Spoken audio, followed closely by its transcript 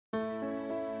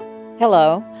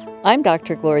Hello, I'm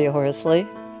Dr. Gloria Horsley.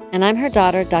 And I'm her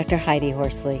daughter, Dr. Heidi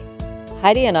Horsley.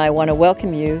 Heidi and I want to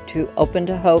welcome you to Open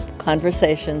to Hope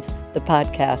Conversations, the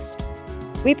podcast.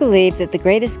 We believe that the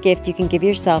greatest gift you can give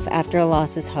yourself after a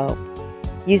loss is hope,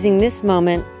 using this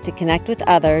moment to connect with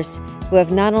others who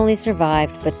have not only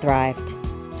survived but thrived.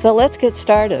 So let's get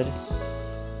started.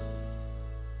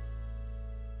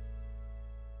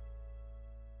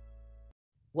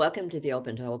 Welcome to the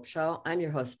Open to Hope Show. I'm your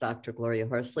host, Dr. Gloria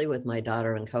Horsley, with my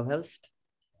daughter and co-host,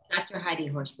 Dr. Heidi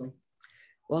Horsley.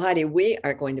 Well, Heidi, we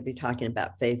are going to be talking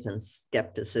about faith and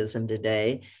skepticism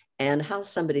today and how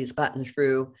somebody's gotten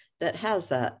through that has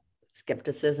that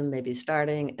skepticism maybe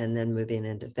starting and then moving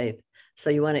into faith. So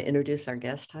you want to introduce our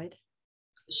guest, Heidi?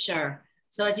 Sure.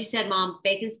 So as you said, Mom,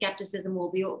 faith and skepticism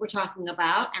will be what we're talking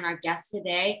about. And our guest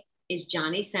today is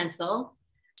Joni Sensel.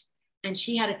 And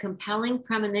she had a compelling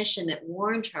premonition that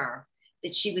warned her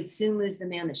that she would soon lose the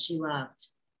man that she loved.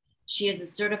 She is a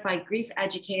certified grief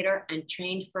educator and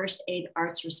trained first aid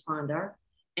arts responder.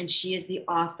 And she is the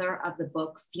author of the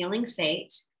book, Feeling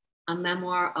Fate, a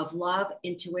memoir of love,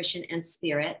 intuition, and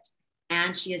spirit.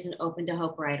 And she is an Open to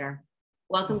Hope writer.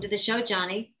 Welcome to the show,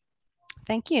 Joni.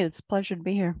 Thank you. It's a pleasure to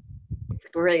be here. It's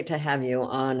great to have you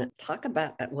on. Talk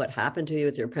about what happened to you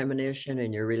with your premonition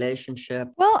and your relationship.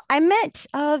 Well, I met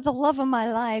the love of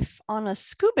my life on a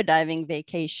scuba diving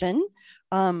vacation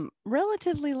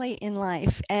relatively late in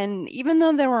life. And even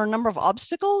though there were a number of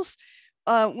obstacles,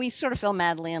 we sort of fell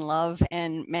madly in love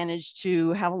and managed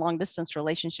to have a long distance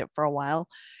relationship for a while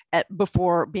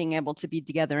before being able to be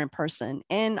together in person.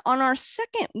 And on our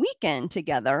second weekend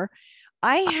together,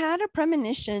 I had a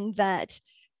premonition that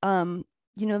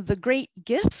the great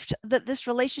gift that this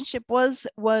relationship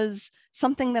was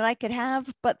something that I could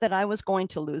have, but that I was going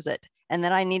to lose it, and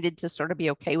that I needed to sort of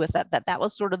be okay with that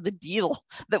was sort of the deal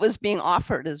that was being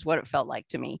offered, is what it felt like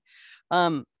to me.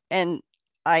 And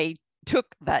I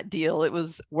took that deal. It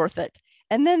was worth it.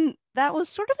 And then that was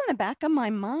sort of in the back of my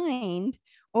mind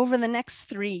over the next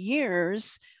 3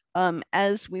 years,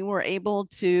 as we were able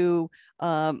to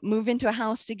move into a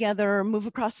house together, move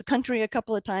across the country a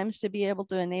couple of times to be able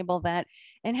to enable that,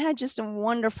 and had just a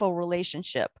wonderful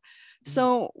relationship.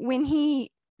 So when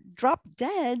he dropped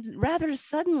dead rather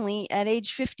suddenly at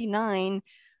age 59,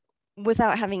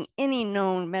 without having any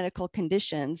known medical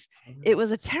conditions, it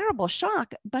was a terrible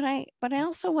shock. But I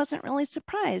also wasn't really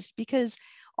surprised, because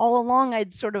all along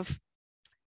I'd sort of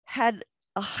had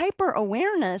a hyper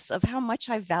awareness of how much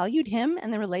I valued him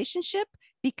and the relationship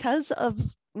because of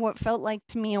what felt like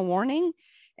to me a warning.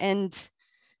 And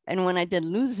when I did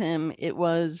lose him, it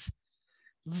was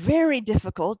very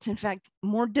difficult. In fact,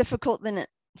 more difficult than it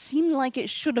seemed like it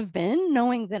should have been,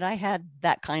 knowing that I had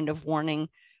that kind of warning.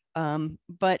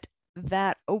 But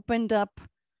that opened up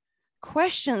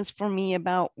questions for me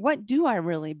about, what do I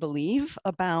really believe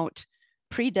about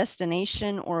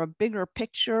predestination, or a bigger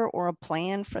picture, or a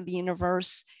plan for the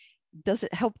universe? Does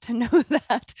it help to know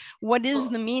that? What is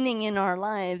the meaning in our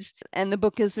lives? And the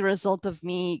book is the result of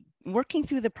me working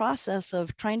through the process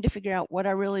of trying to figure out what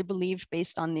I really believe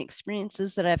based on the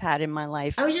experiences that I've had in my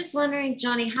life. I was just wondering,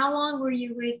 Joni, how long were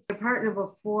you with your partner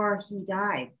before he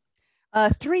died?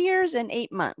 3 years and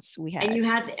 8 months we had.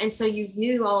 And so you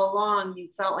knew all along, you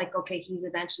felt like, okay, he's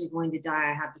eventually going to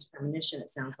die. I have this premonition, it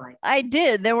sounds like. I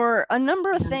did. There were a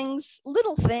number of things,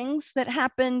 little things that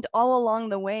happened all along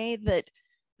the way that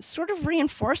sort of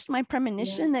reinforced my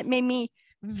premonition, that made me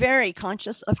very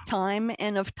conscious of time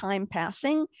and of time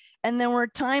passing. And there were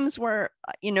times where,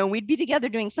 we'd be together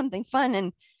doing something fun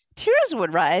and tears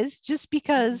would rise, just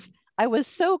because I was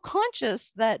so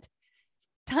conscious that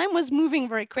time was moving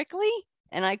very quickly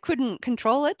and I couldn't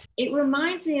control it. It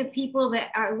reminds me of people that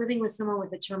are living with someone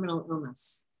with a terminal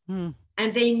illness. And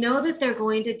they know that they're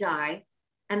going to die,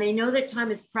 and they know that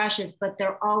time is precious, but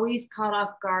they're always caught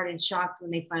off guard and shocked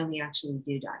when they finally actually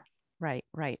do die.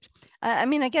 Right.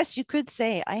 I guess you could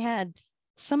say I had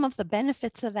some of the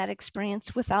benefits of that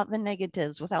experience without the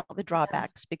negatives, without the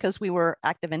drawbacks, because we were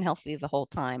active and healthy the whole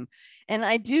time. And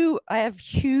I have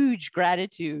huge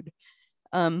gratitude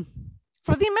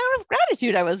for the amount of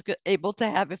gratitude I was able to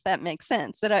have, if that makes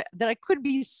sense, that I could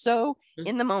be so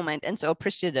in the moment and so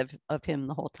appreciative of him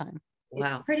the whole time. Wow.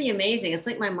 It's pretty amazing. It's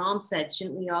like my mom said,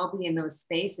 shouldn't we all be in those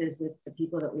spaces with the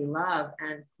people that we love?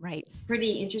 And it's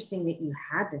pretty interesting that you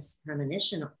had this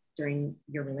premonition during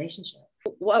your relationship.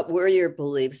 What were your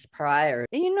beliefs prior?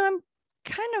 I'm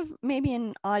kind of maybe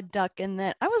an odd duck in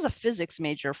that I was a physics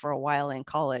major for a while in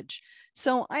college.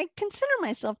 So I consider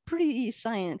myself pretty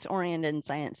science oriented and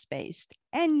science based.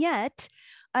 And yet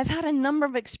I've had a number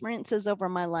of experiences over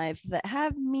my life that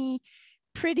have me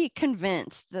pretty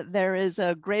convinced that there is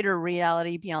a greater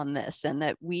reality beyond this, and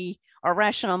that our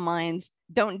rational minds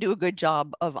don't do a good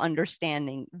job of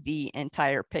understanding the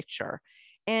entire picture.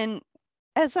 And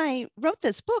as I wrote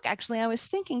this book, actually, I was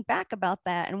thinking back about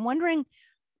that and wondering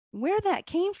where that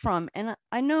came from. And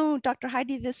I know, Dr.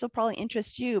 Heidi, this will probably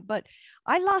interest you, but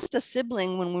I lost a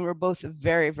sibling when we were both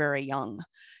very, very young.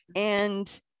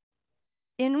 And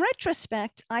in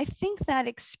retrospect, I think that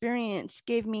experience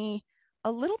gave me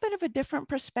a little bit of a different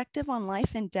perspective on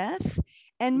life and death,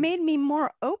 and made me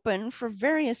more open for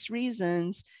various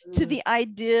reasons to the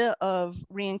idea of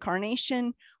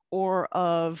reincarnation, or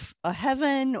of a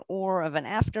heaven, or of an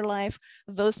afterlife,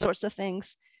 those sorts of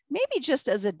things. Maybe just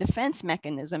as a defense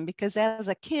mechanism, because as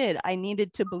a kid, I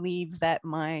needed to believe that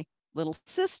my little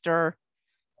sister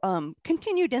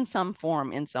continued in some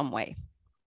form, in some way.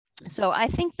 So I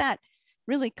think that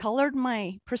really colored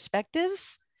my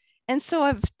perspectives. And so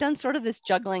I've done sort of this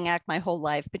juggling act my whole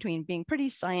life between being pretty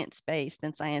science-based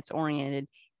and science-oriented,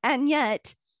 and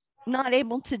yet not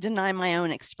able to deny my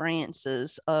own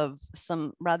experiences of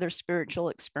some rather spiritual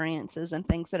experiences and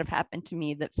things that have happened to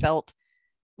me that felt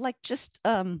like just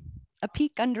a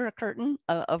peek under a curtain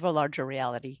of a larger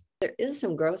reality. There is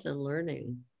some growth and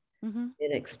learning in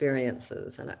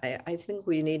experiences. And I think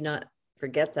we need not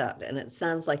forget that. And it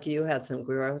sounds like you had some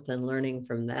growth and learning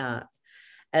from that.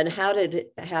 And how did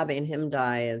having him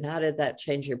die, and how did that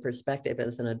change your perspective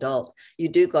as an adult? You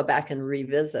do go back and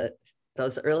revisit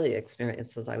those early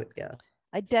experiences, I would guess.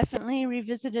 I definitely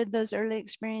revisited those early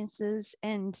experiences.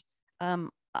 And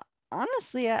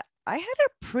honestly, I had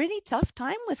a pretty tough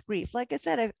time with grief. Like I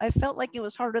said, I felt like it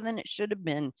was harder than it should have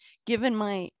been, given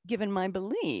my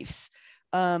beliefs.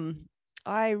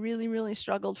 I really, really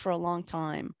struggled for a long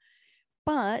time.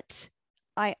 But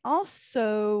I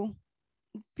also,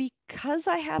 because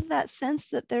I have that sense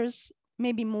that there's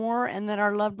maybe more, and that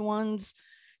our loved ones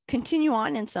continue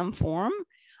on in some form,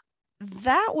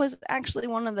 that was actually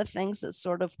one of the things that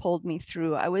sort of pulled me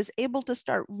through. I was able to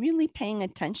start really paying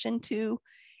attention to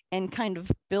and kind of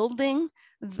building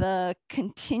the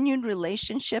continued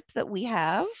relationship that we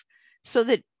have, so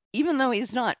that even though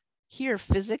he's not here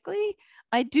physically,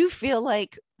 I do feel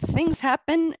like things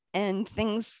happen, and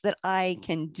things that I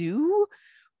can do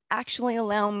actually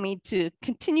allow me to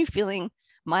continue feeling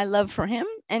my love for him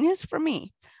and his for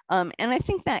me. And I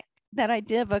think that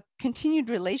idea of a continued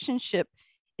relationship,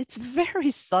 it's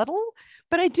very subtle,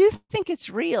 but I do think it's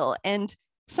real. And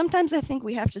sometimes I think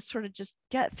we have to sort of just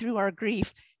get through our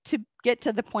grief to get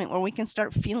to the point where we can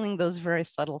start feeling those very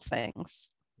subtle things.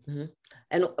 Mm-hmm.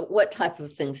 And what type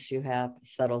of things do you have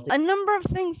subtle? A number of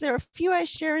things. There are a few I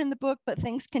share in the book, but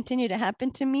things continue to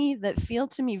happen to me that feel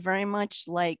to me very much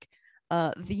like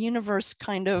the universe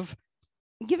kind of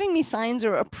giving me signs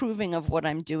or approving of what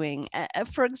I'm doing.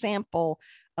 For example,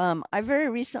 I very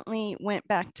recently went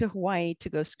back to Hawaii to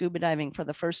go scuba diving for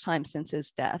the first time since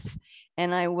his death.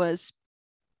 And I was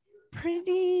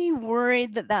pretty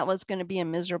worried that that was going to be a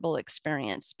miserable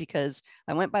experience, because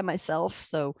I went by myself.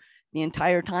 So the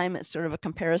entire time it's sort of a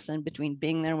comparison between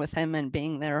being there with him and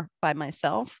being there by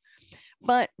myself.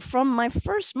 But from my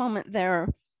first moment there,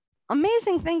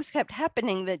 amazing things kept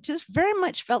happening that just very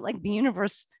much felt like the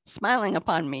universe smiling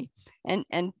upon me. And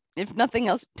if nothing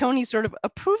else, Tony sort of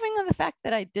approving of the fact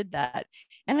that I did that.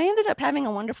 And I ended up having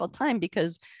a wonderful time,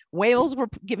 because whales were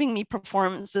giving me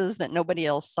performances that nobody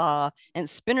else saw, and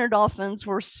spinner dolphins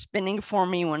were spinning for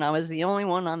me when I was the only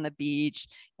one on the beach.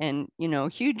 And, you know,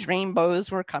 huge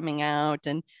rainbows were coming out,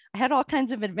 and I had all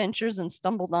kinds of adventures and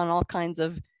stumbled on all kinds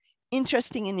of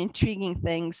interesting and intriguing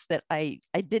things that I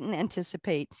didn't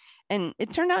anticipate. And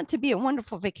it turned out to be a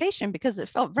wonderful vacation, because it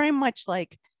felt very much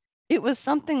like it was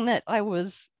something that I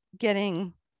was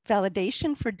getting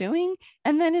validation for doing.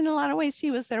 And then in a lot of ways,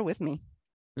 he was there with me.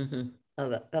 Mm-hmm.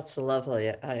 Oh, that's lovely.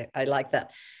 I like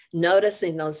that.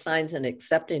 Noticing those signs and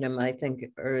accepting them, I think,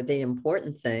 are the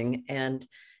important thing. And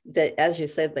that, as you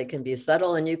said, they can be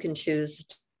subtle, and you can choose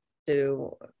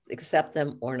to accept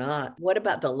them or not. What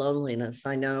about the loneliness?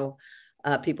 I know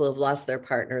people who've lost their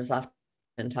partners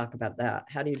often talk about that.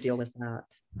 How do you deal with that?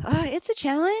 It's a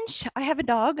challenge. I have a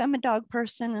dog. I'm a dog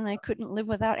person, and I couldn't live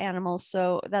without animals.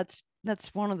 So that's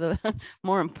one of the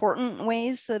more important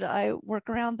ways that I work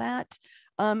around that.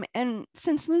 And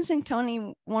since losing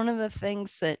Tony, one of the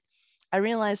things that I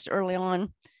realized early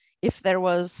on, if there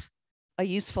was a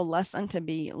useful lesson to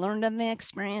be learned in the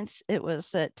experience, it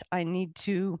was that I need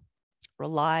to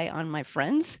rely on my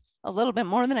friends a little bit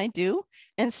more than I do,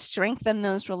 and strengthen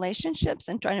those relationships,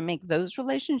 and try to make those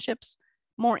relationships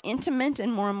more intimate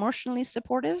and more emotionally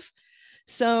supportive.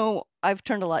 So I've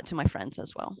turned a lot to my friends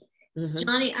as well. Mm-hmm.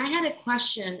 Joni, I had a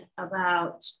question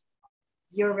about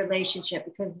your relationship?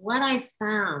 Because what I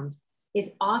found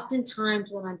is oftentimes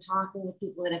when I'm talking with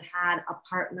people that have had a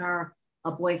partner,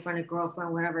 a boyfriend, a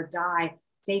girlfriend, whatever, die,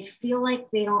 they feel like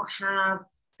they don't have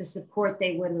the support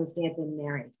they would have if they had been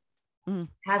married.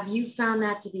 Have you found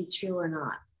that to be true or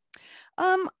not?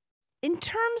 In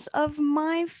terms of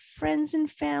my friends and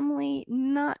family,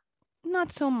 not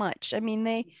so much. I mean,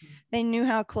 they knew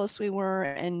how close we were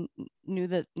and knew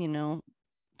that, you know,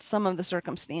 some of the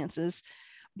circumstances,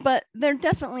 but there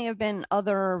definitely have been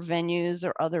other venues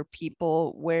or other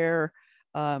people where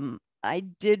I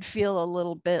did feel a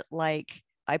little bit like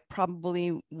I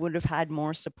probably would have had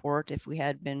more support if we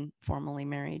had been formally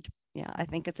married. Yeah, I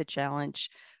think it's a challenge.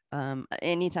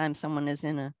 Anytime someone is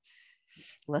in a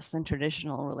less than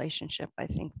traditional relationship, I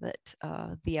think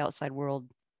that the outside world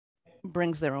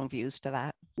brings their own views to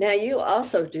that. Now, you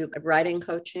also do writing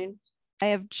coaching. I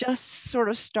have just sort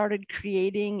of started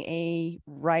creating a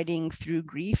writing through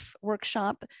grief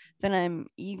workshop that I'm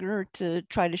eager to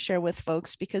try to share with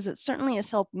folks, because it certainly has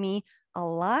helped me a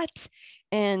lot.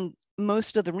 And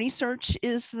most of the research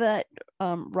is that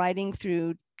writing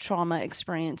through trauma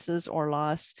experiences or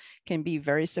loss can be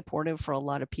very supportive for a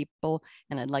lot of people.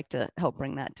 And I'd like to help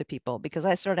bring that to people, because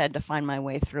I sort of had to find my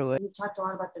way through it. You talked a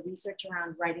lot about the research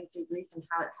around writing through grief and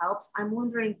how it helps. I'm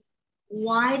wondering,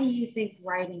 why do you think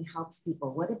writing helps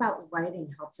people? What about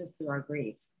writing helps us through our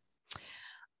grief?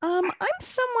 I'm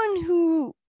someone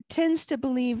who tends to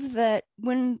believe that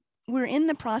when we're in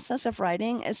the process of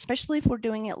writing, especially if we're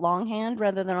doing it longhand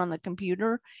rather than on the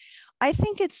computer, I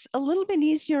think it's a little bit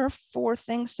easier for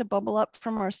things to bubble up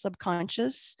from our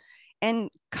subconscious and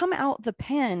come out the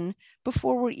pen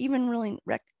before we're even really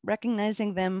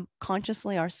recognizing them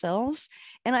consciously ourselves.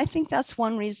 And I think that's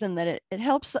one reason that it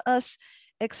helps us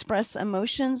express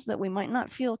emotions that we might not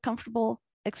feel comfortable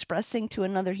expressing to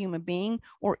another human being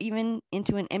or even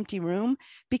into an empty room,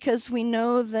 because we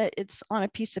know that it's on a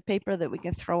piece of paper that we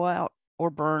can throw out or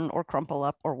burn or crumple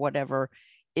up or whatever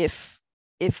if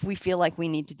we feel like we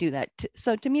need to do that.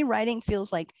 So to me, writing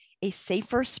feels like a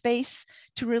safer space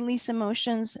to release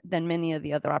emotions than many of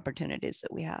the other opportunities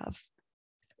that we have.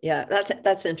 Yeah,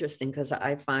 that's interesting, because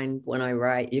I find when I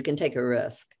write, you can take a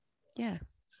risk. Yeah.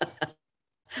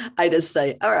 I just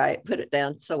say, all right, put it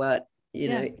down. So what? You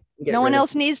know, no one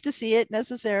else needs to see it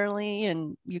necessarily,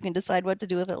 and you can decide what to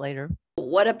do with it later.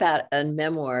 What about a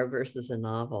memoir versus a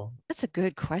novel? That's a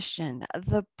good question.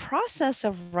 The process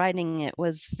of writing it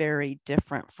was very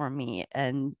different for me,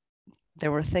 and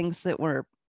there were things that were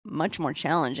much more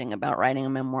challenging about writing a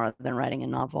memoir than writing a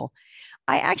novel.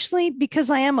 I actually, because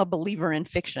I am a believer in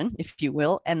fiction, if you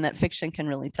will, and that fiction can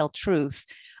really tell truths,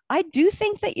 I do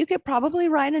think that you could probably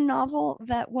write a novel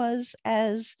that was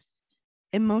as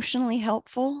emotionally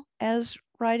helpful as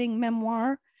writing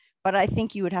memoir, but I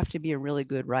think you would have to be a really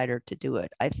good writer to do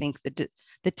it. I think the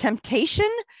temptation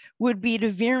would be to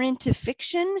veer into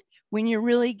fiction when you're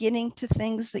really getting to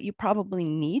things that you probably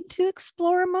need to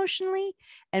explore emotionally,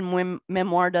 and when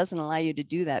memoir doesn't allow you to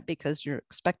do that because you're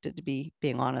expected to be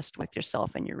being honest with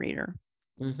yourself and your reader.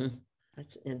 Mm-hmm.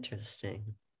 That's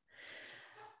interesting.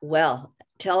 Well,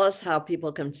 tell us how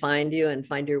people can find you and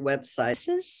find your website. This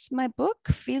is my book,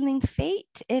 Feeling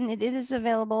Fate, and it is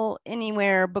available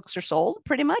anywhere books are sold,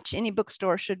 pretty much. Any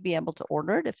bookstore should be able to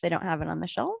order it if they don't have it on the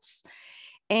shelves.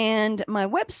 And my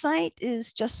website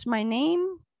is just my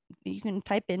name. You can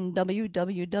type in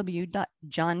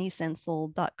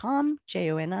www.jonisensel.com,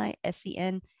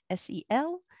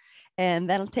 JONISENSEL, and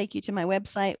that'll take you to my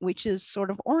website, which is sort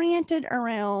of oriented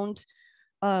around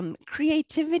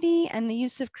creativity and the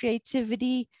use of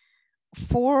creativity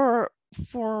for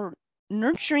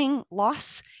nurturing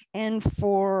loss and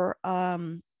for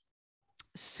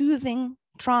soothing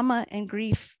trauma and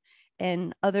grief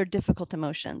and other difficult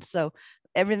emotions. So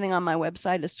everything on my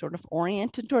website is sort of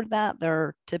oriented toward that. There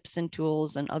are tips and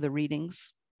tools and other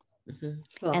readings. Mm-hmm.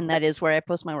 Well, and that is where I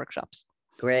post my workshops.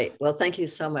 Great. Well, thank you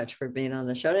so much for being on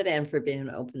the show today and for being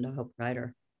an Open to Hope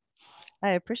writer.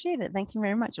 I appreciate it. Thank you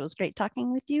very much. It was great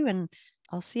talking with you, and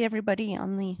I'll see everybody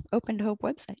on the Open to Hope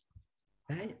website.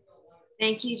 Right.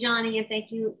 Thank you, Joni. And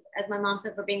thank you, as my mom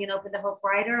said, for being an Open to Hope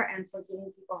writer and for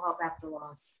giving people hope after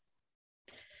loss.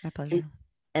 My pleasure.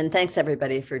 And thanks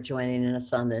everybody for joining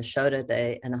us on this show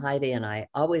today. And Heidi and I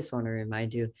always want to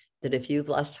remind you that if you've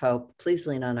lost hope, please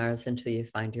lean on ours until you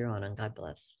find your own, and God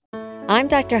bless. I'm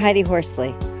Dr. Heidi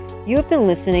Horsley. You have been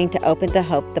listening to Open to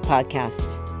Hope, the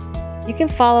podcast. You can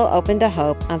follow Open to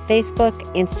Hope on Facebook,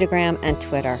 Instagram, and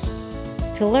Twitter.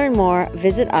 To learn more,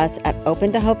 visit us at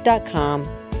opentohope.com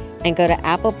and go to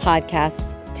Apple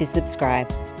Podcasts to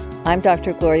subscribe. I'm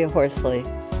Dr. Gloria Horsley.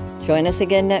 Join us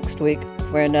again next week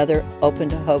for another Open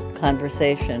to Hope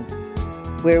conversation.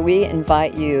 where we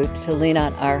invite you to lean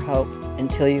on our hope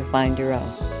until you find your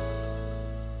own.